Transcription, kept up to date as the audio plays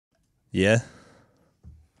Yeah.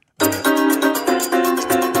 Fan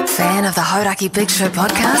of the Hoytey Big Show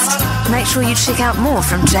podcast? Make sure you check out more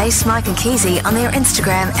from Jay, Smike and Keezy on their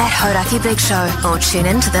Instagram at Hoytey Big Show, or tune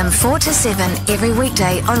in to them 4 to 7 every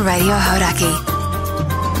weekday on Radio Hoytey.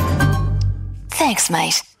 Thanks,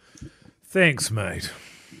 mate. Thanks, mate.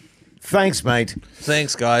 Thanks, mate.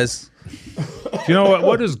 Thanks, guys. Do you know what?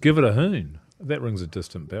 What is Give It a Hoon? That rings a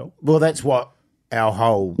distant bell. Well, that's what our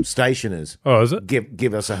whole station is. Oh, is it?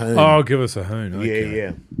 Give us a hoon. Oh, Give Us a Hoon. Okay.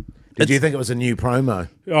 Yeah. Did you think it was a new promo?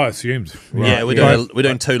 Oh, I assumed. Right. Yeah, we're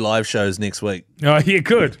doing 2 live shows next week. Oh, yeah,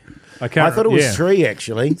 good. I thought it was 3,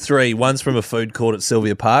 actually. 3. One's from a food court at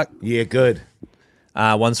Sylvia Park. Yeah, good.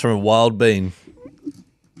 One's from a Wild Bean.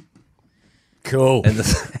 Cool. And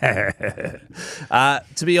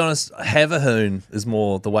to be honest, have a hoon is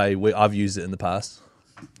more the way I've used it in the past.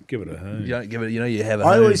 Give it a hoon. You don't give it, you have a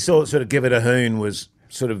hoon. I always thought sort of give it a hoon was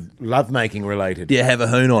sort of lovemaking related. Yeah, have a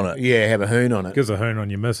hoon on it. Yeah, have a hoon on it. Gives a hoon on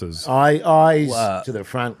your missus. Eyes to the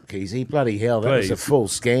front, Keezy. Bloody hell, that was a Please. full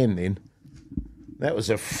scan then. That was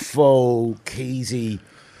a full Keezy,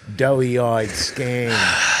 doughy-eyed scan.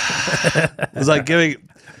 It was like giving...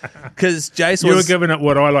 Because Jace You were was... giving it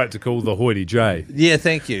what I like to call the Hoytey J. Yeah,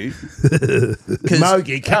 thank you.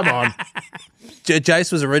 Mogey, come on.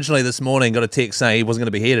 Jace was originally this morning got a text saying he wasn't going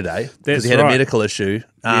to be here today because That's he had a right. medical issue.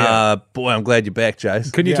 Yeah. Boy, I'm glad you're back,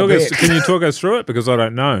 Jace. Can you Yeah, talk I us? bet. Can you talk us through it? Because I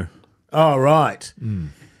don't know. Oh, right.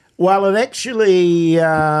 Well, it actually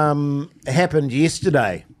happened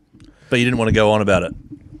yesterday. But you didn't want to go on about it.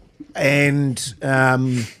 And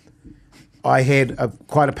I had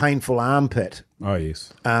quite a painful armpit. Oh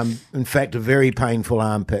yes. In fact, a very painful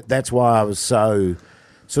armpit. That's why I was so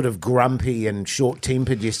sort of grumpy and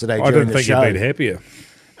short-tempered yesterday I during didn't the think show. you'd been happier.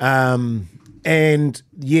 And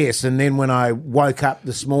yes, and then when I woke up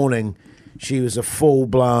this morning, she was a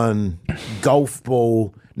full-blown golf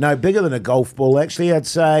ball. No, bigger than a golf ball, actually. I'd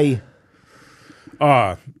say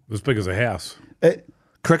Oh, as big as a house.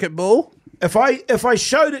 Cricket ball? if I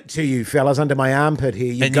showed it to you, fellas, under my armpit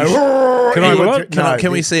here, you'd And go. you Can I look?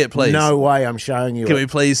 Can we see it, please? No way, I'm showing you. Can it. we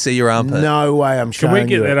please see your armpit? No way, I'm Can showing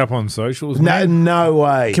we you. get that it. up on socials? No, man? no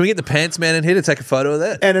way. Can we get the pants man in here to take a photo of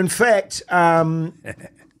that? And in fact, and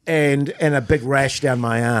a big rash down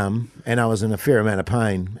my arm, and I was in a fair amount of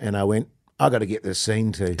pain, and I went, I got to get this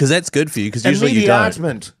seen to. Because that's good for you, because usually you don't.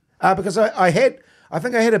 Immediate because I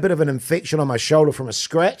think I had a bit of an infection on my shoulder from a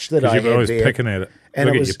scratch that I You've had been always there. picking at it. And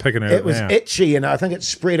Look it at was, you picking at it it was now. itchy, and I think it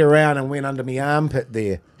spread around and went under my armpit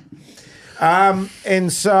there.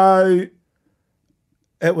 And so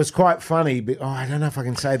it was quite funny. But, I don't know if I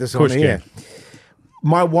can say this on course you air.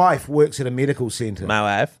 My wife works at a medical centre. My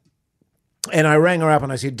wife. And I rang her up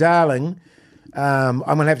and I said, darling, I'm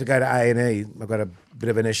going to have to go to A&E. I've got a bit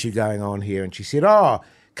of an issue going on here. And she said,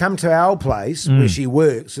 come to our place where she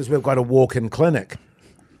works, because we've got a walk-in clinic.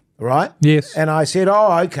 Right? Yes. And I said,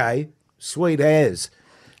 okay, sweet as.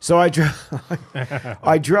 So I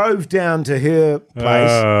drove down to her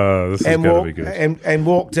place This is and, going to be good. and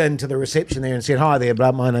walked into the reception there and said, hi there,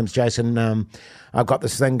 blah, my name's Jason. I've got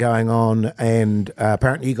this thing going on, and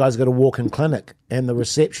apparently you guys got a walk-in clinic. And the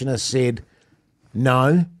receptionist said,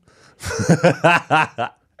 no.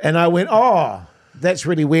 And I went, that's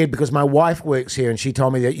really weird, because my wife works here and she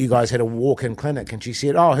told me that you guys had a walk-in clinic. And she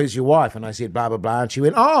said, who's your wife? And I said, blah, blah, blah. And she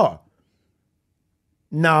went, no.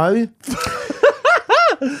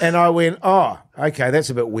 And I went, okay,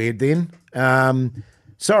 that's a bit weird then.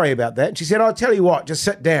 Sorry about that. And she said, I'll tell you what, just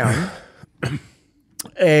sit down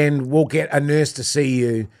and we'll get a nurse to see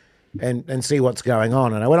you and see what's going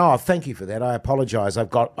on. And I went, thank you for that. I apologise.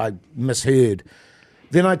 I misheard.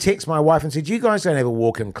 Then I text my wife and said, you guys don't have a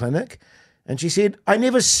walk-in clinic? And she said, I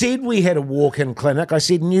never said we had a walk-in clinic. I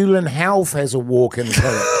said Newland Health has a walk-in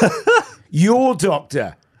clinic. Your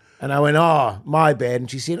doctor. And I went, my bad.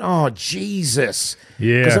 And she said, Jesus.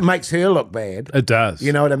 Yeah. Because it makes her look bad. It does.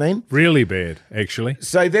 You know what I mean? Really bad, actually.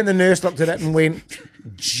 So then the nurse looked at it and went,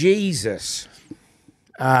 Jesus.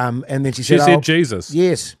 And then she She said, said Jesus.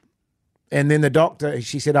 Yes. And then the doctor,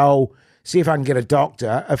 she said, see if I can get a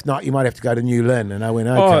doctor. If not, you might have to go to New Lynn. And I went,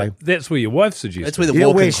 okay. Oh, that's where your wife suggested. That's where the Yeah,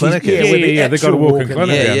 walk-in where she's- clinic yeah, is. where the They got a actual walk-in walk-in-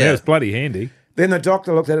 clinic Yeah, down yeah. there. It's bloody handy. Then the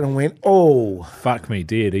doctor looked at it and went, Fuck me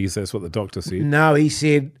dead. That's what the doctor said. no, he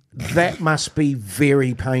said, that must be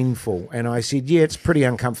very painful. And I said, yeah, it's pretty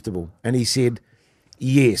uncomfortable. And he said,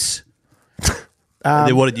 yes. And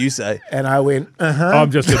then what did you say? And I went,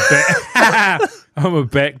 I'm just a back. I'm a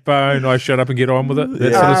backbone. I shut up and get on with it.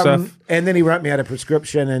 That sort of stuff. And then he wrote me out a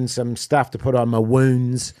prescription and some stuff to put on my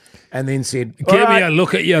wounds, and then said, Give me a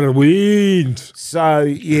look at your wound. So,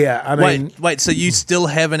 yeah, I mean, Wait, so you still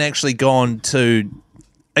haven't actually gone to...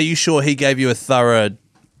 Are you sure he gave you a thorough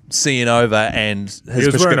seeing over, and his He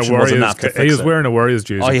was wearing a prescription was enough to Warriors. fix He was it. wearing a Warriors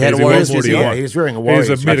jersey. Oh, he had a Casey, Warriors what more do jersey you on. want? Yeah, he was wearing a He's Warriors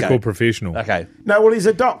a jersey. medical Okay. professional. Okay. No, well, he's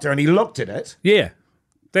a doctor, and he looked at it Yeah,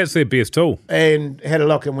 that's their best tool. and had a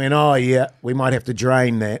look and went, "Oh yeah, we might have to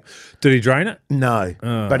drain that." Did he drain it? No,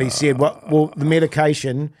 but he said, "Well, the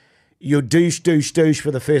medication, you douche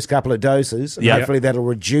for the first couple of doses, and Yeah. hopefully that'll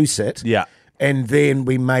reduce it. Yeah. And then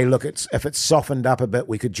we may look at if it's softened up a bit,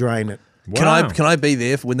 we could drain it." Wow. Can I be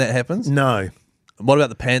there when that happens? No, What about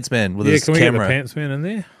the pants man with Yeah, his can we camera? get the pants man in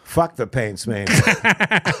there? fuck the pants, man.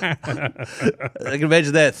 I can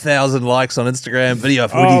imagine that 1,000 likes on Instagram video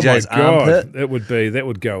of Hoytey J's armpit. that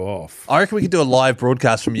would go off. I reckon we could do a live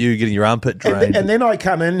broadcast from you getting your armpit drained. And then I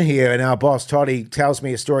come in here, and our boss Toddy tells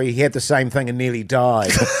me a story. He had the same thing and nearly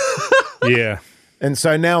died. Yeah. And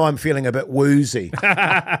so now I'm feeling a bit woozy,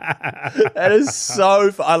 That is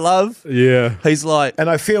so. I love. Yeah. He's like, and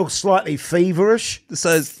I feel slightly feverish,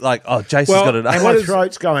 so it's like, oh, Jason's Well, got it. and my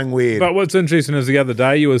throat's going weird. But what's interesting is the other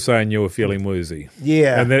day you were saying you were feeling woozy.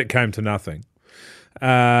 Yeah. And then it came to nothing.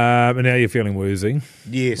 And now you're feeling woozy. I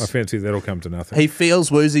Yes. fancy that'll come to nothing. He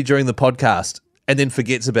feels woozy during the podcast and then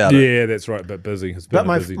forgets about it. Yeah, that's right. But busy. It's been But a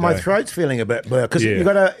my busy my day. throat's feeling a bit blur because Yeah.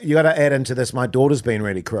 you gotta add into this. My daughter's been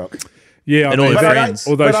really crook, Yeah, I And all mean, your but, friends.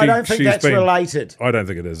 although I don't think she's that's been, related. I don't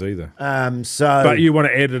think it is either. So, But you want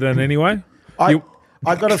to add it in anyway?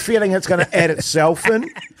 I got a feeling it's going to add itself in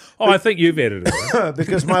I think you've added it in.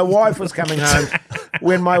 because my wife was coming home.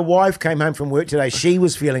 When my wife came home from work today, she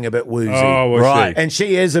was feeling a bit woozy, Oh, was Right. and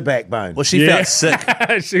she is a backbone. Well, she felt sick,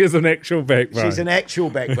 she is an actual backbone. She's an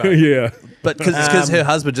actual backbone. yeah. but because her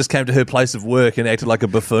husband just came to her place of work and acted like a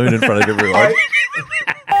buffoon in front of everyone.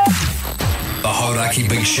 The Hauraki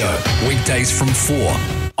Big Show, weekdays from 4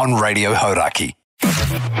 on Radio Hauraki.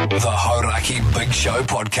 The Hauraki Big Show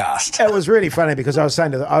podcast. It was really funny because I was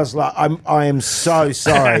saying to her, I was like, I am so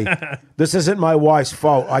sorry. This isn't my wife's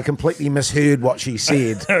fault. I completely misheard what she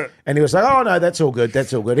said. And he was like, oh, no, that's all good.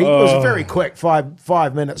 That's all good. He was very quick,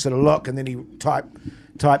 five minutes at a look, and then he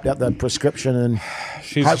typed out the prescription. And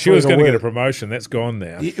She hopefully was going to it'll get a work. promotion. That's gone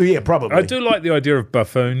now. Yeah, probably. I do like the idea of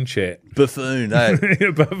buffoon chat. Buffoon, eh?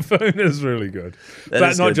 Buffoon is really good. That but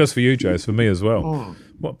is not good. just for you, Jace, for me as well.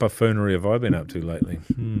 What buffoonery have I been up to lately?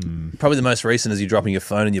 Probably the most recent is you dropping your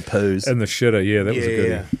phone in your poos. And the shitter, yeah, that was a Yeah.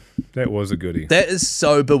 goodie. That was a goodie. That is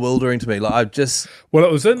so bewildering to me. Like I've just Well,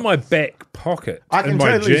 it was in my back pocket, in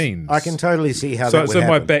my jeans. I can totally see how So that it's would in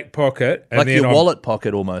my happen. back pocket. And like then your I'm- wallet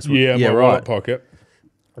pocket almost. Yeah, my right. wallet pocket.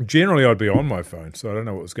 Generally, I'd be on my phone, so I don't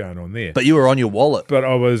know what was going on there. But you were on your wallet. But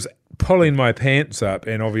I was pulling my pants up,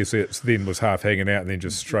 and obviously it then was half hanging out, and then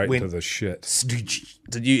just straight Went- to the shit.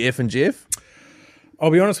 Did you F and Jeff? I'll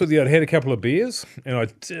be honest with you, I'd had a couple of beers, and I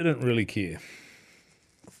didn't really care.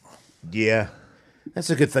 Yeah. That's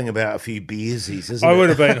a good thing about a few beersies, isn't I it? would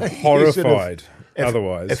have been You should have- horrified if-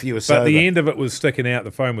 otherwise. if you were But sober. the end of it was sticking out.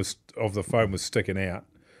 The phone was sticking out,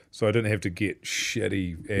 so I didn't have to get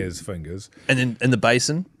shitty as fingers. And then in the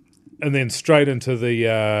basin? And then straight into the,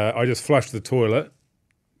 I just flushed the toilet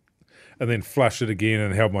and then flushed it again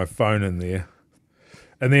and held my phone in there.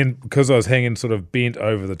 And then because I was hanging sort of bent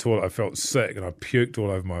over the toilet, I felt sick and I puked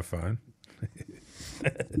all over my phone.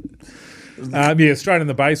 Yeah, straight in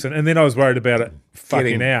the basin. And then I was worried about it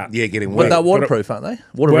fucking out. Yeah, getting But wet. they're waterproof, aren't they?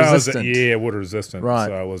 Water resistant. Yeah, water resistant. Right.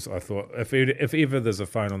 So I thought, if ever there's a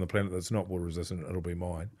phone on the planet that's not water resistant, it'll be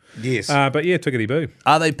mine. Yes. But yeah, tickety boo.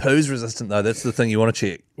 Are they poos resistant though? That's the thing you want to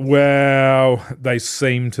check. Well, they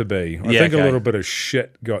seem to be. I Yeah, think okay. a little bit of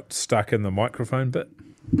shit got stuck in the microphone bit.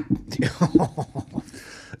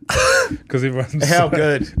 Because everyone's How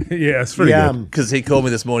good. Yeah, it's pretty good. Because he called me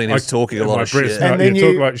this morning and he was talking a And lot my of breath shit. smelled- And then you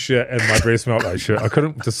you- talk like shit, and my breath smelled like shit. I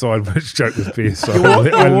couldn't decide which joke was best, so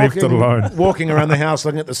You're I left it alone. Walking around the house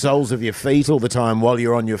looking at the soles of your feet all the time while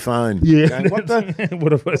you're on your phone. Yeah. Going, what the?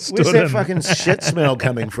 What have I stood Where's that in? fucking shit smell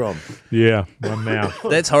coming from? Yeah, my mouth.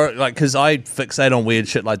 That's horrible. Like, because I fixate on weird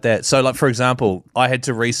shit like that. So, like, for example, I had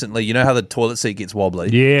to recently, you know how the toilet seat gets wobbly?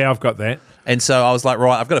 Yeah, I've got that. And so I was like,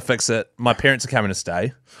 right, I've got to fix it. My parents are coming to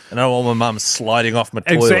stay. And I don't want my mum sliding off my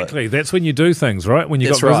toilet. Exactly. That's when you do things, right? When you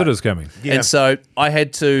That's got right. visitors coming. Yeah. And so I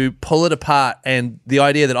had to pull it apart, and the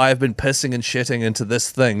idea that I have been pissing and shitting into this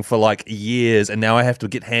thing for like years, and now I have to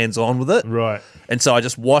get hands on with it. Right. And so I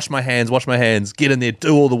just wash my hands, get in there,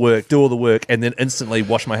 do all the work, and then instantly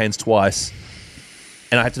wash my hands twice.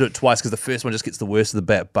 And I have to do it twice because the first one just gets the worst of the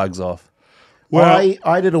bat bugs off. Well,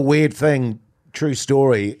 I did a weird thing, true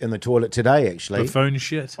story, in the toilet today, actually. Buffoon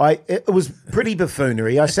shit. It was pretty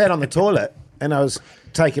buffoonery. I sat on the toilet and I was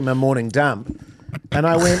taking my morning dump, and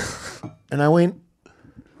I went,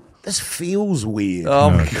 this feels weird. Oh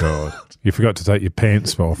my God. You forgot to take your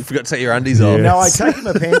pants off. You forgot to take your undies off. No, I'd taken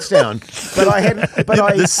my pants down, but I hadn't.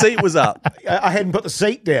 But The seat was up. I hadn't put the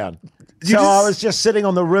seat down. So just- I was just sitting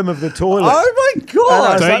on the rim of the toilet. Oh my And I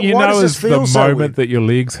god! was Don't like, you why know does it's this the feel so moment weird? that your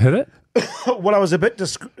legs hit it? Well, I was a bit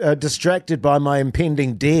distracted by my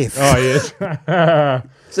impending death. Oh, yeah.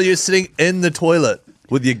 So you're sitting in the toilet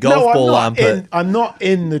with your golf ball armpit. I'm not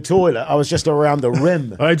in the toilet. I was just around the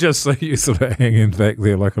rim. I just see you sort of hanging back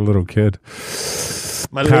there like a little kid.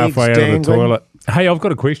 My legs Halfway out of the dangling. toilet. Hey, I've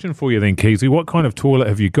got a question for you then, Keezy. What kind of toilet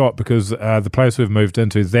have you got? Because the place we've moved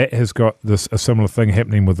into, that has got a similar thing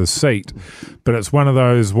happening with the seat. But it's one of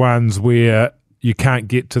those ones where you can't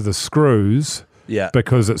get to the screws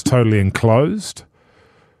because it's totally enclosed.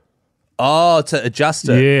 Oh, to adjust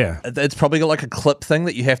it. Yeah. It's probably got like a clip thing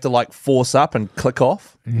that you have to like force up and click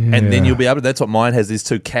off. And then you'll be able to, that's what mine has, these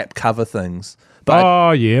two cap cover things. But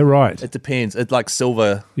Oh, yeah, right. it depends. It's like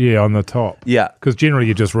silver. Yeah, on the top. Yeah. Because generally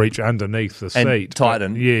you just reach underneath the And seat.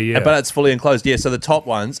 tighten. Yeah. But it's fully enclosed. Yeah, so the top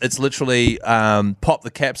ones, it's literally pop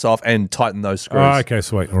the caps off and tighten those screws. Oh, okay,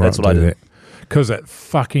 sweet. All right, That's what I did. Because it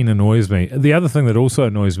fucking annoys me. The other thing that also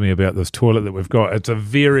annoys me about this toilet that we've got, it's a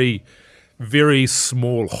very, very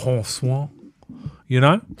small rensoir, you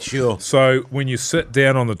know? Sure. So when you sit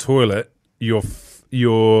down on the toilet, the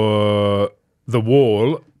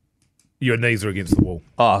wall, your knees are against the wall.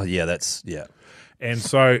 Oh, yeah, yeah. And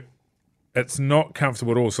so it's not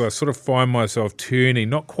comfortable at all. So I sort of find myself turning,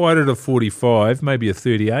 not quite at a 45, maybe a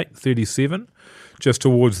 38, 37, just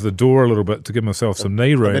towards the door a little bit to give myself some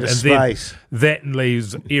knee room. bit of and space. then that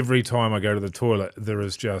leaves, every time I go to the toilet, there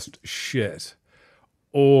is just shit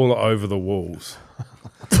all over the walls.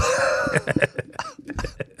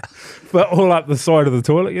 But all up the side of the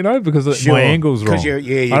toilet, you know, because Sure. my angle's wrong. 'Cause you're I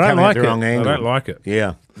don't coming at like the it. wrong angle. I don't like it.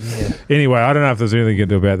 Yeah. Anyway, I don't know if there's anything you can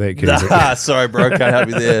do about that, Keith. Ah, sorry, bro. Can't help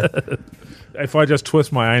you there. If I just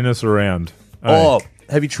twist my anus around. Oh,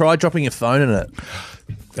 have you tried dropping your phone in it?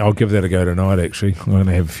 I'll give that a go tonight, actually. I'm going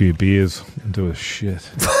to have a few beers and do a shit.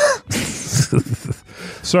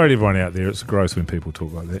 Sorry to everyone out there. It's gross when people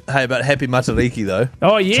talk like that. Hey, but happy Matariki, though.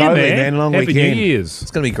 Oh, yeah, Totally, man. man. Long Happy weekend. New Year's.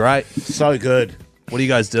 It's going to be great. So good. What are you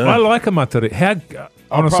guys doing? I like a matari.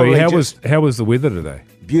 Honestly, probably how was the weather today?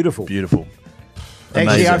 Beautiful. Beautiful.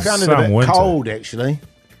 Actually, I Amazing. found it Some a bit winter. cold, actually.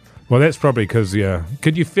 Well, that's probably because,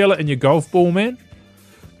 could you feel it in your golf ball, man?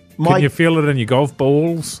 Can you feel it in your golf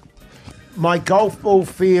balls? My golf ball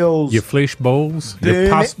feels Your flesh balls? Your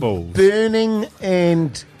pus balls? burning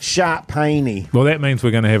and sharp painy. Well, that means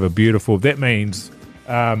we're going to have a beautiful... That means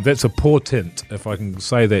that's a portent, if I can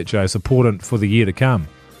say that, Jay. It's a portent for the year to come.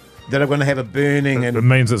 That I'm going to have a burning It and...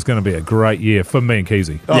 means it's going to be a great year for me and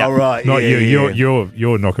Keezy. Oh, right. Not yeah, you. yeah.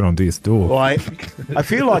 You're knocking on death's door. Well, I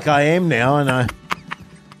feel like I am now, and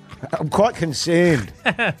I'm quite concerned.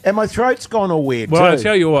 And my throat's gone all weird, Well, too. I'll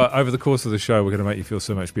tell you what, over the course of the show, we're going to make you feel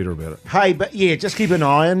so much better about it. Hey, but yeah, just keep an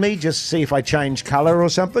eye on me, just see if I change colour or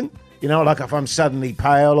something. You know, like if I'm suddenly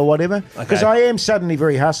pale or whatever. Because I am suddenly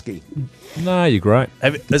very husky. No, you're great.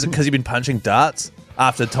 Is it because you've been punching darts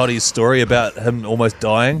after Toddy's story about him almost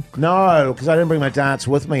dying? No, because I didn't bring my darts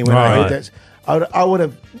with me when I Right. had that. I would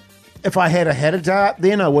have, if I had a dart,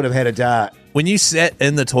 then I would have had a dart. When you sat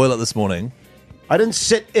in the toilet this morning, I didn't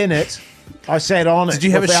sit in it. I sat on it. did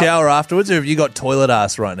you have a shower afterwards, or have you got toilet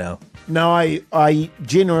ass right now? No, I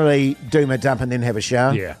generally do my dump and then have a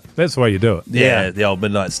shower. Yeah, that's the way you do it. Yeah, the old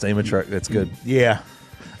midnight steamer trick. That's good. Yeah.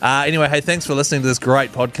 Anyway, hey, thanks for listening to this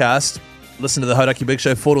great podcast. Listen to the Hoytey Big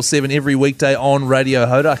Show 4 to 7 every weekday on Radio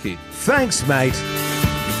Hoytey. Thanks, mate.